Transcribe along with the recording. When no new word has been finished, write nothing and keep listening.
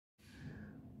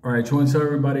All right, so tell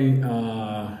everybody,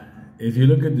 if you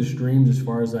look at the streams as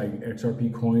far as like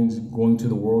XRP coins going to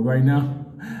the world right now,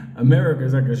 America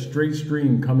is like a straight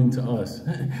stream coming to us.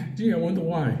 Gee, I wonder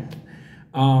why.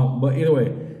 But either way,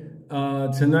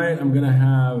 tonight I'm gonna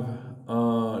have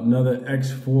another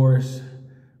Xforce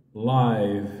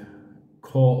live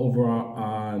call over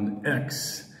on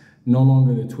X, no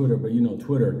longer the Twitter, but you know,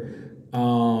 Twitter.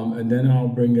 And then I'll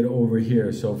bring it over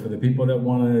here. So for the people that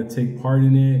want to take part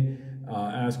in it,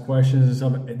 ask questions and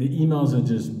stuff, the emails are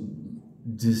just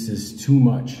is too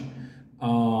much.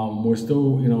 We're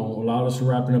still, you know, a lot of us are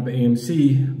wrapping up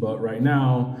AMC, but right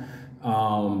now,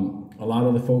 a lot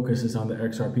of the focus is on the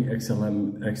XRP,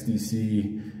 XLM,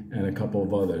 XDC, and a couple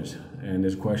of others. And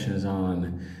there's questions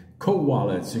on code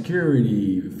wallets,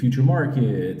 security, future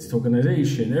markets,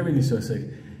 tokenization, everything. So it's like,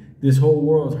 this whole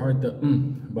world is hard to,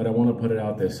 but I want to put it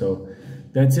out there. So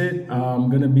that's it. I'm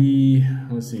going to be,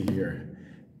 let's see here.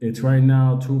 It's right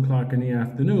now 2 o'clock in the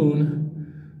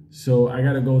afternoon. So I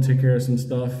got to go take care of some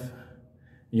stuff.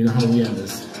 You know how we end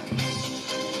this.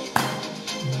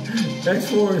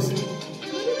 Xforce.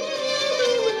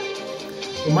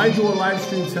 We might do a live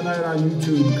stream tonight on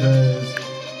YouTube because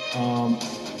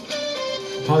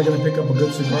probably going to pick up a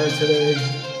good cigar today.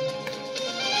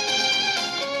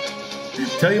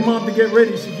 Tell your mom to get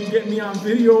ready. She can get me on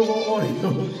video or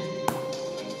audio.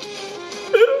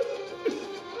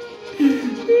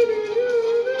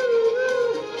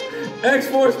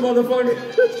 Xforce, motherfucker.